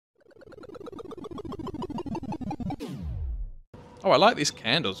Oh, I like these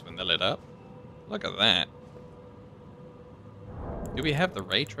candles when they're lit up. Look at that. Do we have the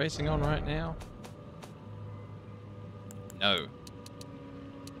ray tracing on right now? No.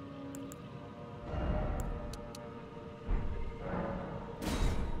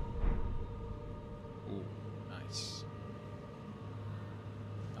 Ooh, nice.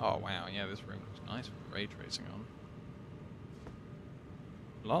 Oh, wow. Yeah, this room looks nice with ray tracing on.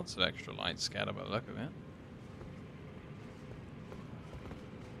 Lots of extra light scattered by the look of it.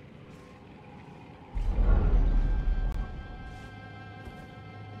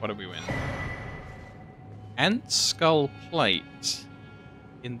 What did we win? Ant skull plate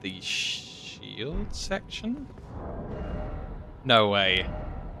in the shield section? No way.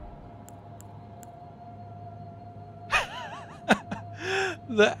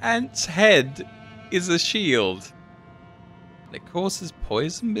 The ant's head is a shield. It causes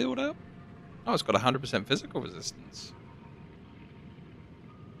poison buildup? Oh, it's got 100% physical resistance.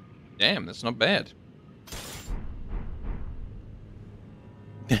 Damn, that's not bad.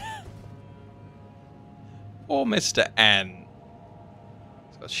 Poor Mr. Ant.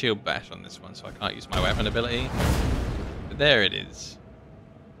 It's got shield bash on this one, so I can't use my weapon ability. But there it is.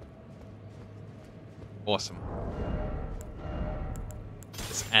 Awesome.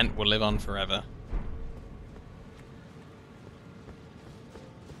 This ant will live on forever.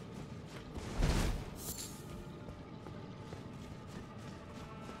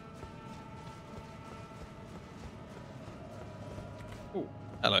 Oh,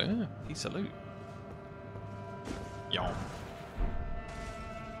 hello. Piece of loot. Yum.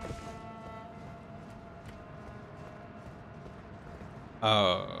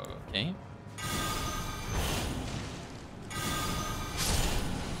 Okay.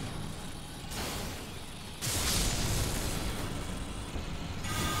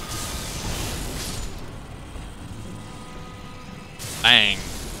 Bang.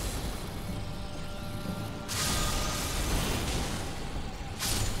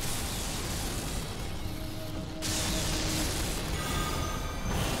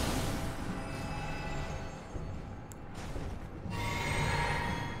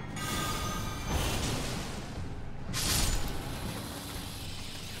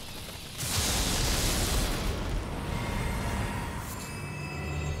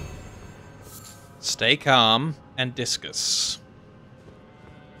 Stay calm and discus.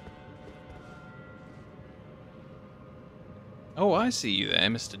 Oh, I see you there,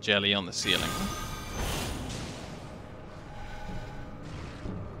 Mr. Jelly on the ceiling.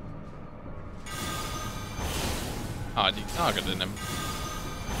 Oh, you targeted him.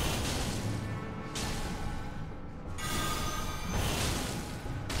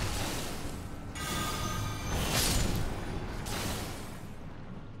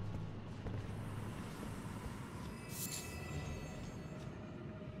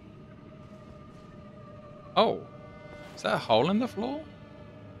 Oh, is that a hole in the floor?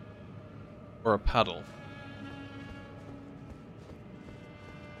 Or a puddle?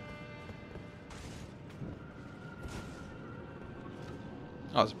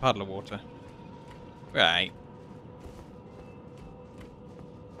 Oh, it's a puddle of water. Right.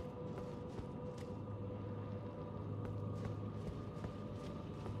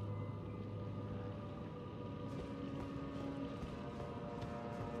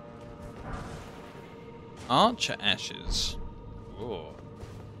 Archer ashes. Ooh.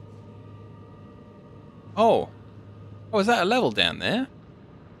 Oh. Oh, is that a level down there?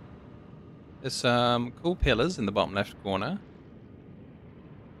 There's some cool pillars in the bottom left corner.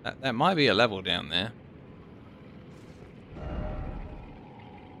 That might be a level down there.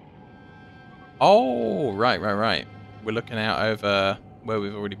 Oh, right. We're looking out over where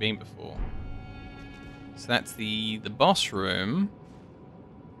we've already been before. So that's the boss room.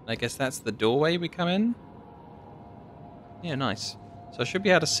 I guess that's the doorway we come in. Yeah, nice. So I should be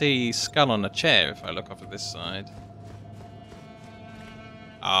able to see Skull on a chair if I look off of this side.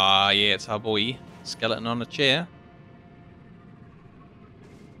 Ah, yeah, it's our boy. Skeleton on a chair.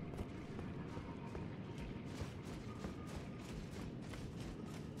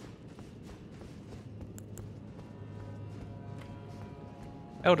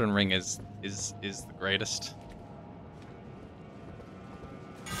 Elden Ring is the greatest.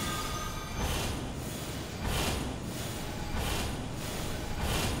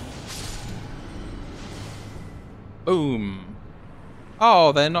 Boom.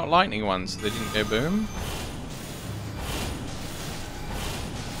 Oh, they're not lightning ones, so they didn't go boom.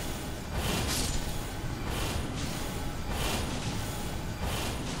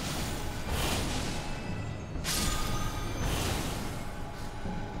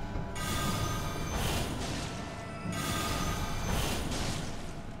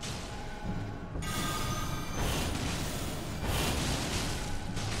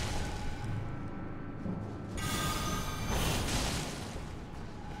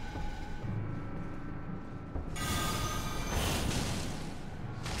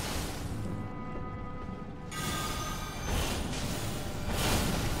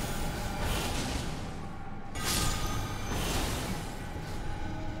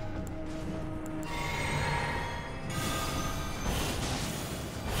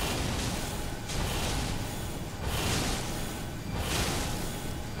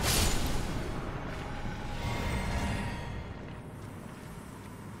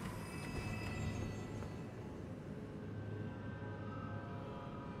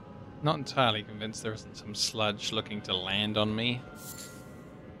 Not entirely convinced there isn't some sludge looking to land on me.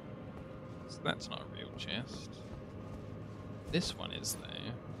 So that's not a real chest. This one is,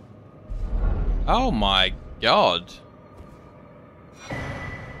 though. Oh my god!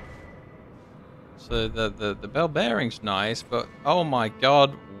 So the bell bearing's nice, but oh my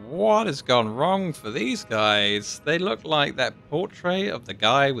god, what has gone wrong for these guys? They look like that portrait of the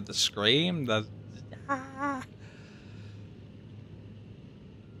guy with the scream.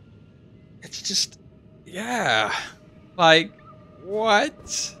 It's just, yeah, like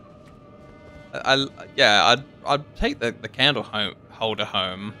what? I'd take the candle holder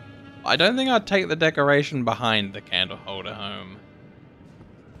home. I don't think I'd take the decoration behind the candle holder home.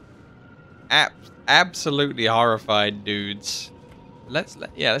 Absolutely horrified dudes. Let's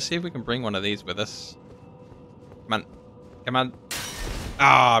see if we can bring one of these with us. Come on, come on.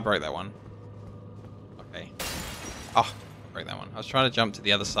 Ah, I broke that one. Okay. Oh, I broke that one. I was trying to jump to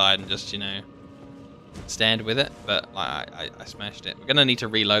the other side and just, you know, stand with it, but like, I smashed it. We're gonna need to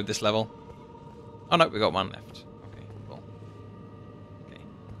reload this level. Oh no, we got one left. Okay, cool. Okay,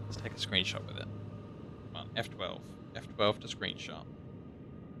 let's take a screenshot with it. Come on, F12. F12 to screenshot.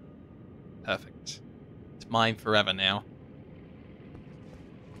 Perfect. It's mine forever now.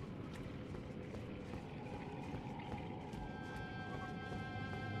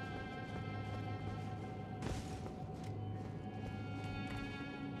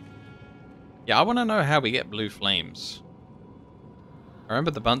 Yeah, I want to know how we get blue flames. I remember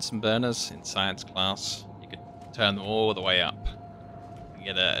the Bunsen burners in science class. You could turn them all the way up and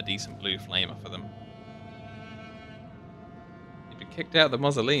get a decent blue flame off of them. You'd be kicked out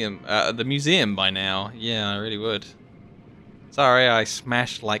of the museum by now. Yeah, I really would. Sorry, I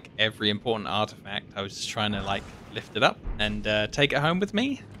smashed like every important artifact. I was just trying to like lift it up and take it home with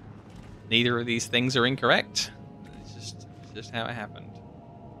me. Neither of these things are incorrect. It's just how it happened.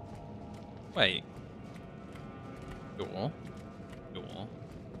 Wait. Door. Door.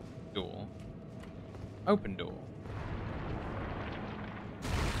 Door. Open door.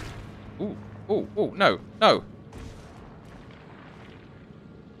 Ooh. Ooh. Ooh. No. No.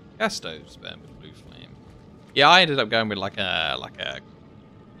 Gas stoves burn with blue flame. Yeah, I ended up going with like an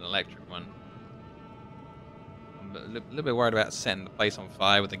electric one. I'm a little bit worried about setting the place on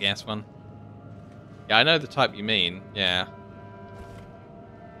fire with the gas one. Yeah, I know the type you mean. Yeah.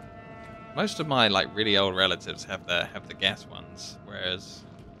 Most of my like really old relatives have the gas ones, whereas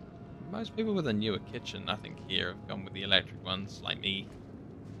most people with a newer kitchen, I think, here have gone with the electric ones, like me.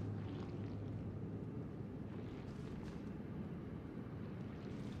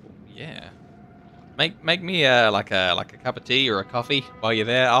 Ooh, yeah, make me like a cup of tea or a coffee while you're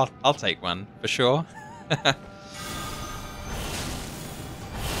there. I'll take one for sure.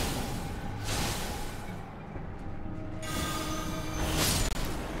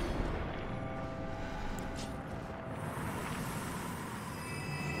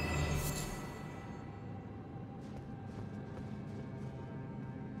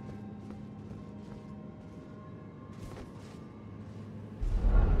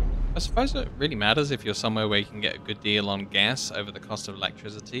 I suppose it really matters if you're somewhere where you can get a good deal on gas over the cost of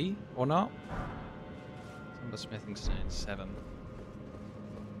electricity or not. Number smithing stone 7.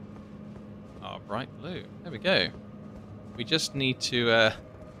 Oh, bright blue. There we go. We just need to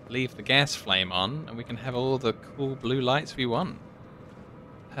leave the gas flame on and we can have all the cool blue lights we want.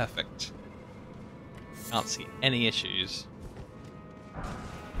 Perfect. Can't see any issues.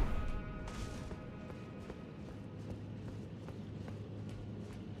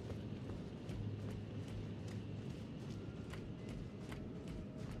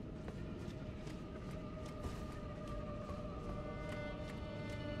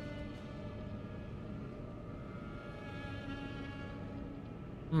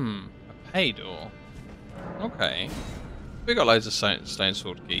 A pay door. Okay. We got loads of stone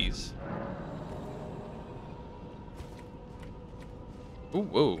sword keys. Ooh,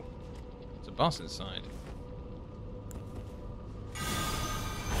 whoa. There's a boss inside.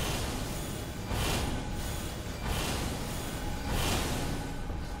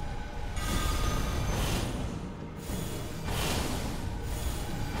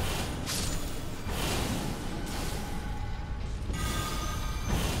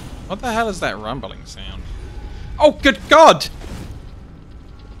 What the hell is that rumbling sound? Oh, good God!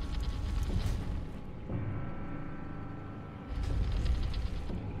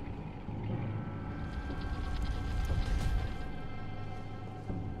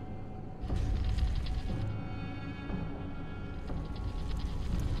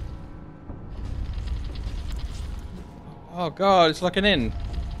 Oh God, it's looking in.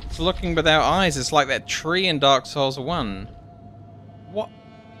 It's looking without eyes. It's like that tree in Dark Souls 1. What?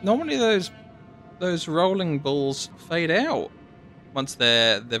 Normally those rolling balls fade out once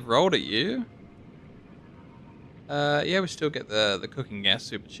they've rolled at you. Yeah, we still get the cooking gas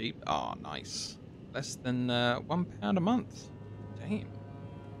super cheap. Oh, nice. Less than £1 a month. Damn.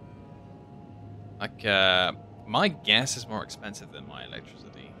 Like, my gas is more expensive than my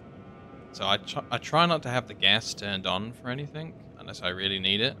electricity. So I try not to have the gas turned on for anything, unless I really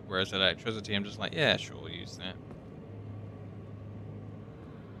need it. Whereas electricity, I'm just like, yeah, sure, use that.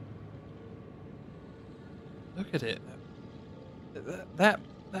 Look at it. That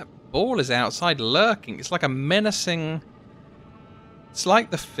ball is outside lurking. It's like a menacing... It's like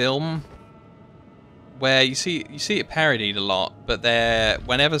the film where you see it parodied a lot, but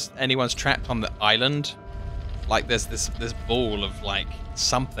whenever anyone's trapped on the island, like there's this ball of like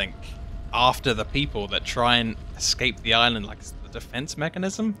something after the people that try and escape the island, like it's the defense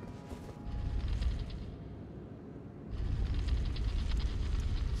mechanism.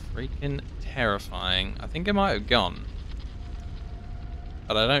 Freaking terrifying. I think it might have gone,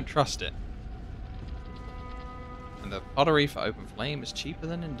 but I don't trust it. And the pottery for open flame is cheaper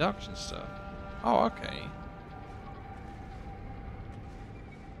than induction stuff. Oh, okay.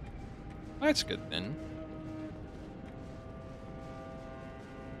 That's good then.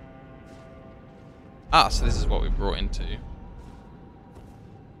 Ah, so this is what we brought into.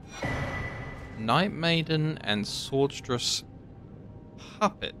 Night Maiden and Swordstress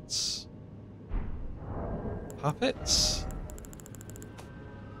puppets. Puppets?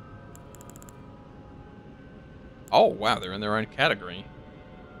 Oh, wow, they're in their own category.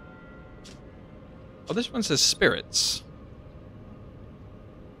 Oh, this one says spirits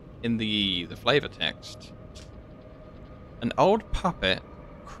in the flavor text. An old puppet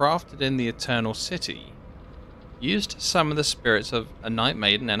crafted in the Eternal City, used to summon the spirits of a Night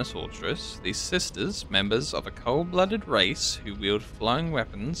Maiden and a Sorceress. These sisters, members of a cold-blooded race who wield flowing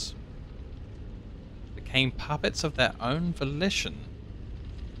weapons, became puppets of their own volition.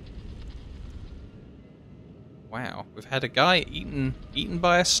 Wow, we've had a guy eaten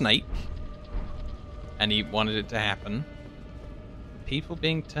by a snake, and he wanted it to happen. People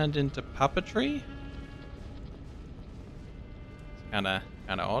being turned into puppetry? It's kinda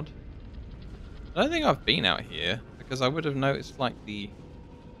odd. I don't think I've been out here, because I would have noticed like the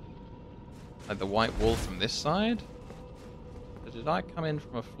white wall from this side. But did I come in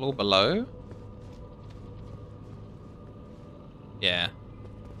from a floor below? Yeah.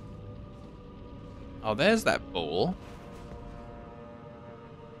 Oh, there's that ball.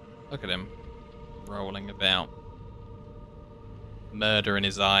 Look at him. Rolling about. Murder in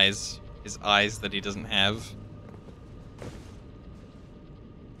his eyes. His eyes that he doesn't have.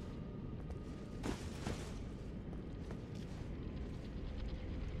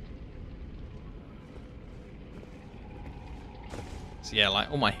 So yeah,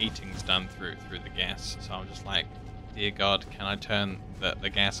 like all my heating's done through the gas. So I'm just like, dear God, can I turn the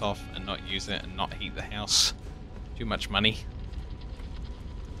gas off and not use it and not heat the house? Too much money.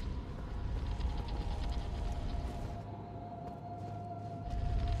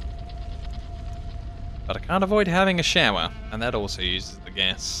 But I can't avoid having a shower, and that also uses the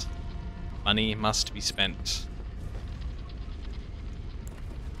gas. Money must be spent.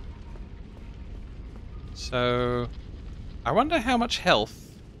 So, I wonder how much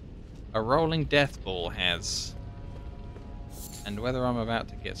health a rolling death ball has, and whether I'm about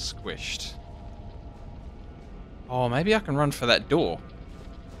to get squished. Oh, maybe I can run for that door.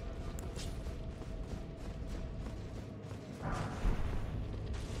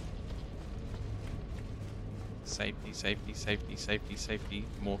 Safety, safety, safety, safety, safety.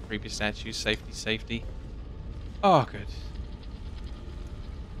 More creepy statues. Safety, safety. Oh, good.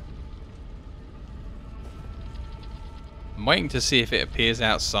 I'm waiting to see if it appears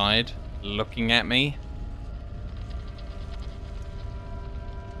outside, looking at me.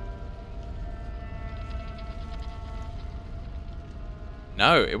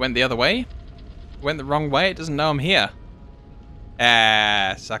 No, it went the other way. It went the wrong way. It doesn't know I'm here.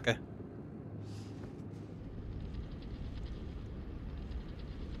 Ah, sucker.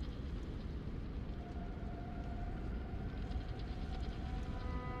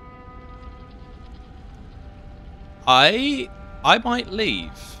 I might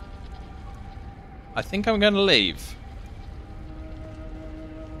leave. I think I'm going to leave.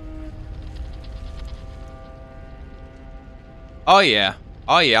 Oh yeah.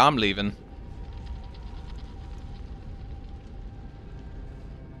 Oh yeah, I'm leaving.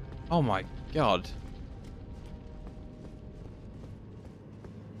 Oh my God.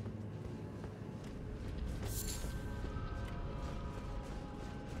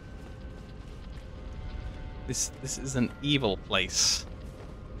 This is an evil place.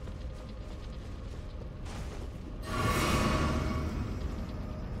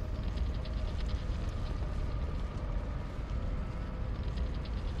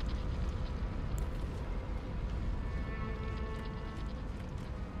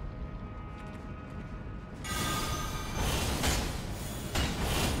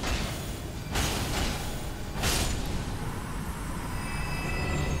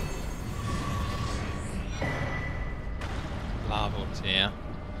 level tier.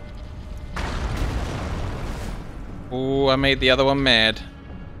 Oh, I made the other one mad.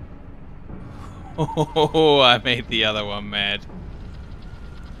 Oh, I made the other one mad.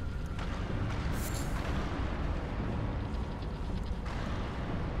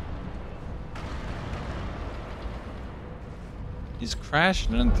 He's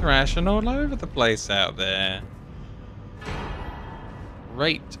crashing and thrashing all over the place out there.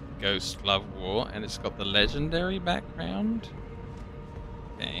 Great Ghost Glove War, and it's got the legendary background.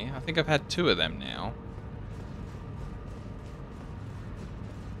 Okay, I think I've had 2 of them now.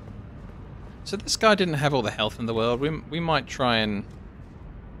 So this guy didn't have all the health in the world. We might try and...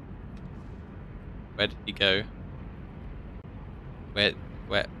 Where did he go? Where?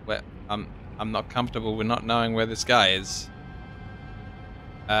 I'm not comfortable with not knowing where this guy is.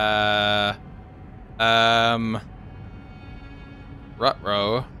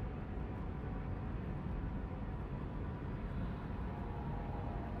 Rutrow.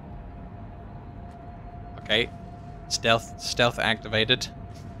 Okay. Stealth activated.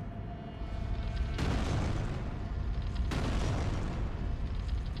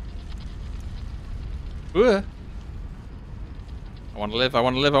 Ooh. I want to live, I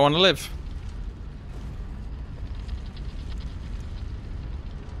want to live, I want to live.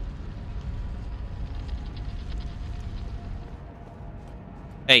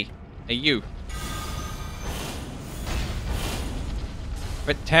 Hey, you.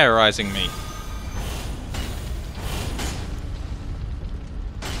 Quit terrorizing me.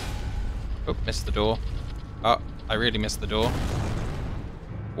 Oh, missed the door. Oh, I really missed the door.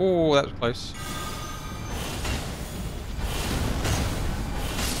 Oh, that was close.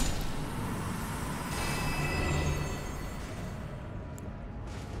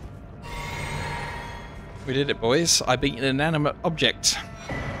 We did it, boys. I beat an inanimate object.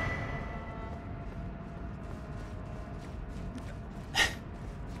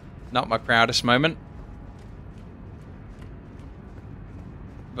 Not my proudest moment.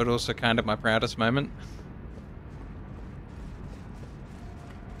 But also kind of my proudest moment.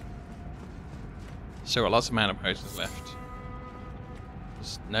 Still got lots of mana potions left.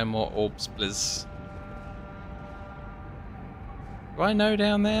 Just no more orbs, blizz. Do I know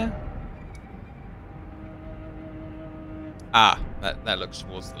down there? Ah, that looks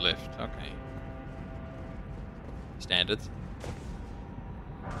towards the lift. Okay. Standard.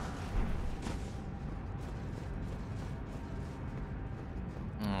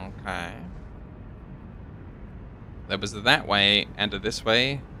 Okay. There was a that way and a this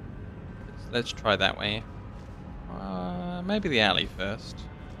way. Let's try that way. Maybe the alley first.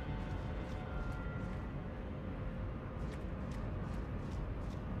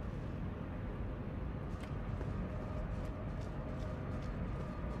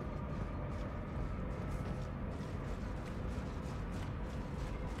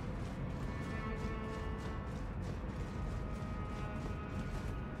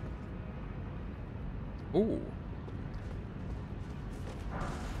 Ooh.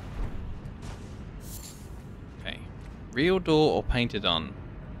 Okay. Real door or painted on?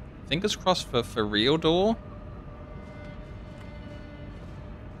 Fingers crossed for real door.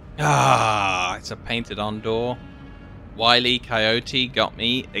 Ah, it's a painted on door. Wile E. Coyote got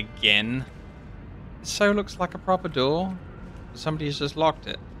me again. It so looks like a proper door. Somebody's just locked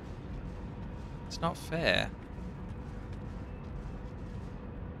it. It's not fair.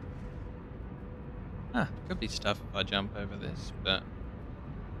 Ah, could be stuff if I jump over this, but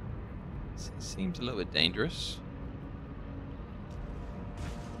it seems a little bit dangerous.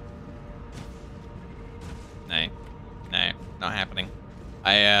 No, not happening.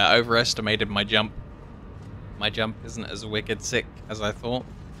 I overestimated my jump. My jump isn't as wicked sick as I thought.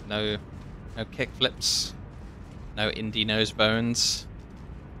 No kick flips. No indie nose bones.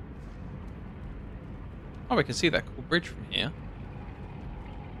 Oh, we can see that cool bridge from here.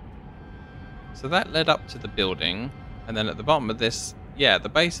 So that led up to the building, and then at the bottom of this, yeah, the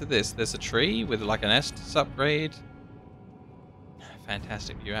base of this, there's a tree with like an Estus upgrade.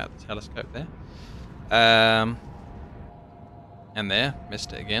 Fantastic view out of the telescope there. And there,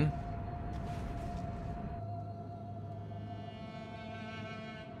 missed it again.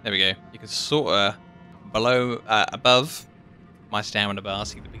 There we go. You can sort of above my stamina bar,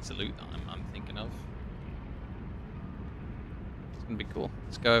 see the piece of loot that I'm thinking of. It's gonna be cool.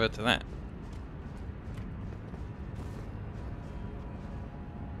 Let's go over to that.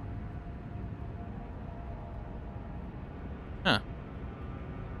 Huh.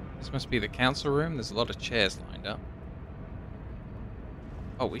 This must be the council room. There's a lot of chairs lined up.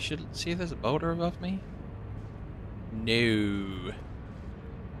 Oh, we should see if there's a boulder above me. No.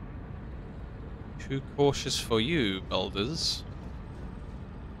 Too cautious for you, boulders.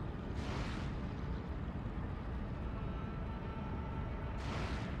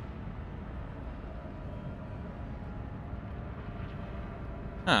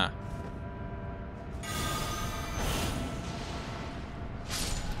 Huh.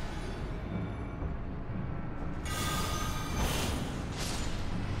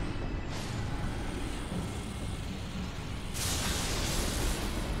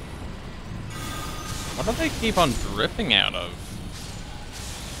 What do they keep on dripping out of?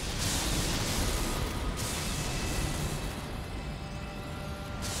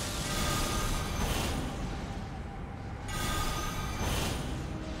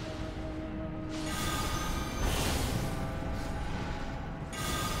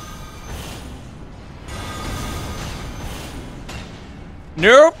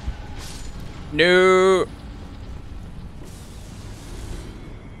 Nope. No.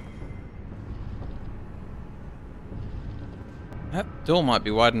 That door might be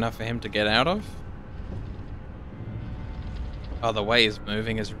wide enough for him to get out of. Oh, the way he's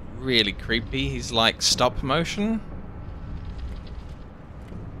moving is really creepy. He's like stop motion.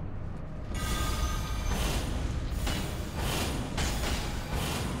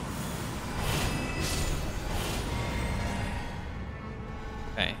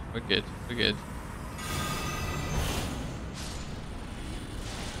 Okay, we're good. We're good.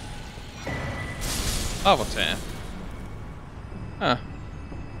 Lava tear. Huh.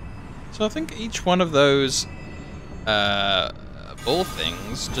 So I think each one of those ball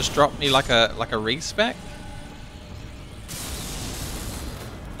things just dropped me like a respec.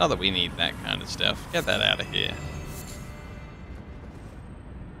 Not that we need that kind of stuff. Get that out of here.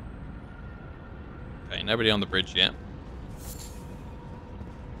 Okay, nobody on the bridge yet.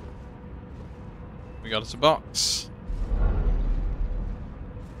 We got us a box.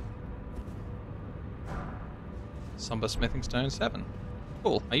 Somber Smithing Stone 7.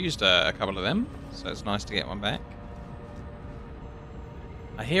 Cool. I used a couple of them, so it's nice to get one back.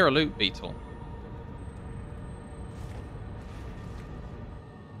 I hear a loot beetle.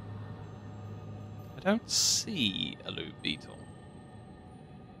 I don't see a loot beetle.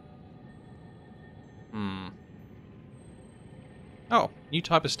 Oh, new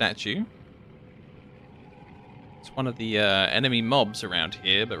type of statue. It's one of the enemy mobs around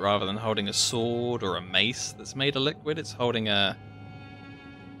here, but rather than holding a sword or a mace that's made of liquid, it's holding like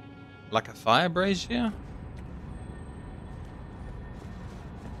a fire brazier.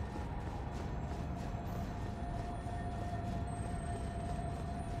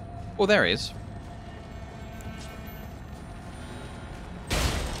 Oh, there he is.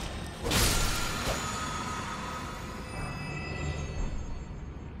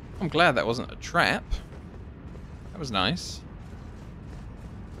 I'm glad that wasn't a trap. That was nice.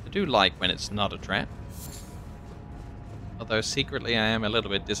 I do like when it's not a trap. Although secretly I am a little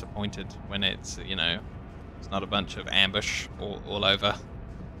bit disappointed when it's, you know, it's not a bunch of ambush all over.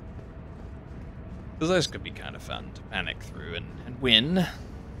 Because those could be kind of fun to panic through and win.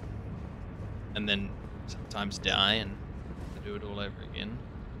 And then sometimes die and do it all over again.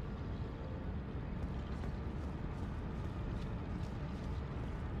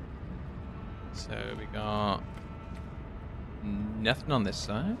 So we got nothing on this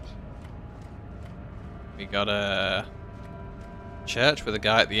side. We got a church with a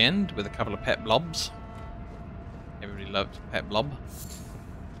guy at the end with a couple of pet blobs. Everybody loved pet blob.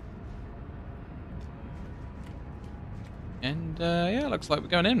 And yeah, looks like we're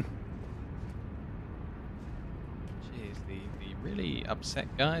going in. Jeez, the really upset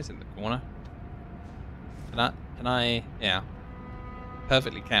guys in the corner. Can I, yeah,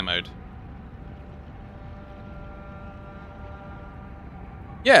 perfectly camoed.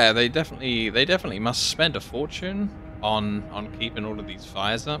 Yeah, they definitely must spend a fortune on keeping all of these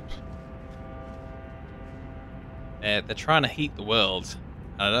fires up. They're trying to heat the world,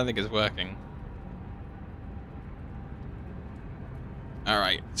 and I don't think it's working.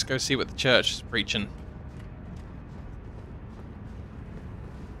 Alright, let's go see what the church is preaching.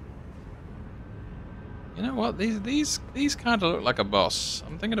 You know what? These kind of look like a boss.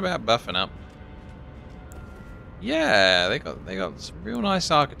 I'm thinking about buffing up. Yeah, they got some real nice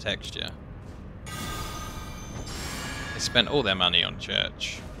architecture. They spent all their money on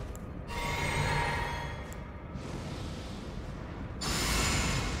church.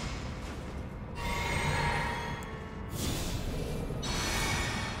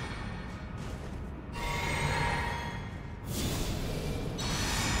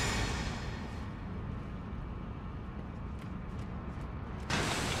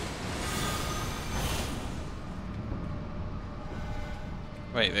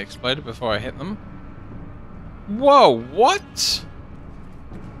 Wait, they exploded before I hit them? Whoa, what?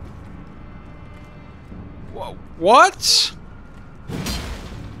 Whoa, what?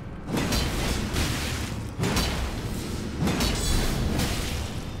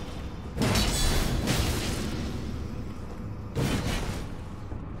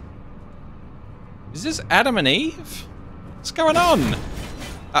 Is this Adam and Eve? What's going on?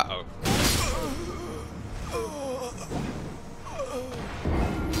 Uh-oh.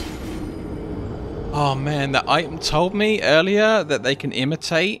 Oh man, the item told me earlier that they can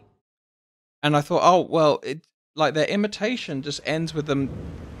imitate. And I thought, oh, well, like their imitation just ends with them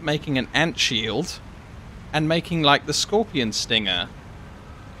making an ant shield and making like the scorpion stinger.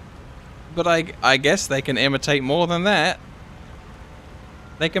 But I guess they can imitate more than that.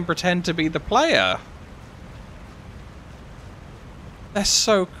 They can pretend to be the player. That's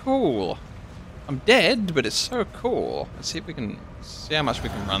so cool. I'm dead, but it's so cool. Let's see if we can see how much we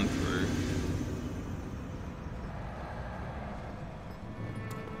can run through.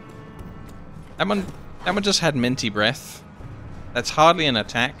 That one just had minty breath. That's hardly an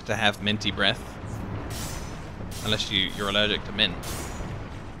attack to have minty breath. Unless you're allergic to mint.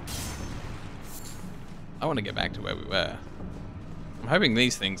 I want to get back to where we were. I'm hoping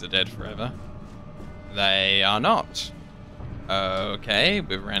these things are dead forever. They are not. Okay,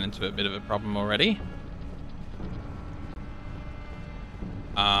 we've ran into a bit of a problem already.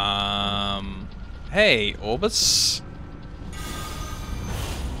 Hey, Orbis.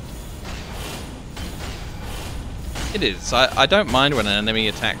 It is. I don't mind when an enemy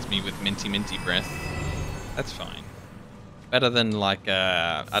attacks me with minty breath. That's fine. Better than like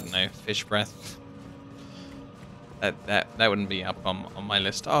I don't know, fish breath. That wouldn't be up on my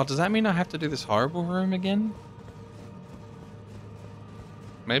list. Oh, does that mean I have to do this horrible room again?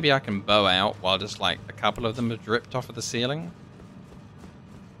 Maybe I can bow out while just like a couple of them are dripped off of the ceiling.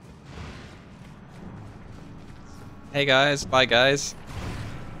 Hey guys, bye guys.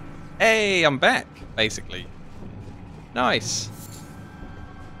 Hey, I'm back, basically. Nice.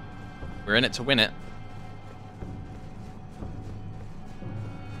 We're in it to win it.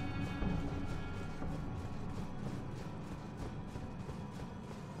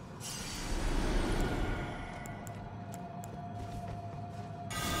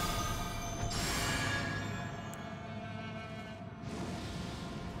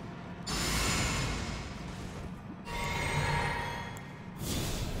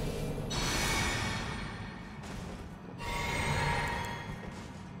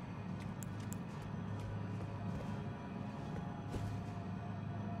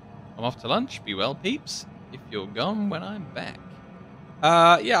 I'm off to lunch. Be well, peeps. If you're gone when I'm back.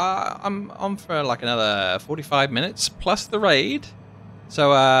 Yeah, I'm on for like another 45 minutes plus the raid.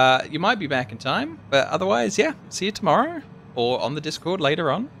 So you might be back in time. But otherwise, yeah, see you tomorrow or on the Discord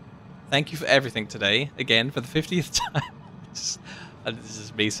later on. Thank you for everything today. Again, for the 50th time. This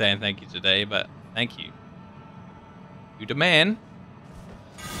is me saying thank you today, but thank you. You the man.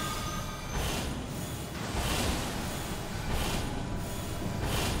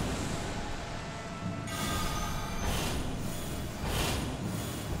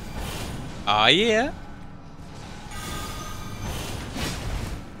 Ah, yeah.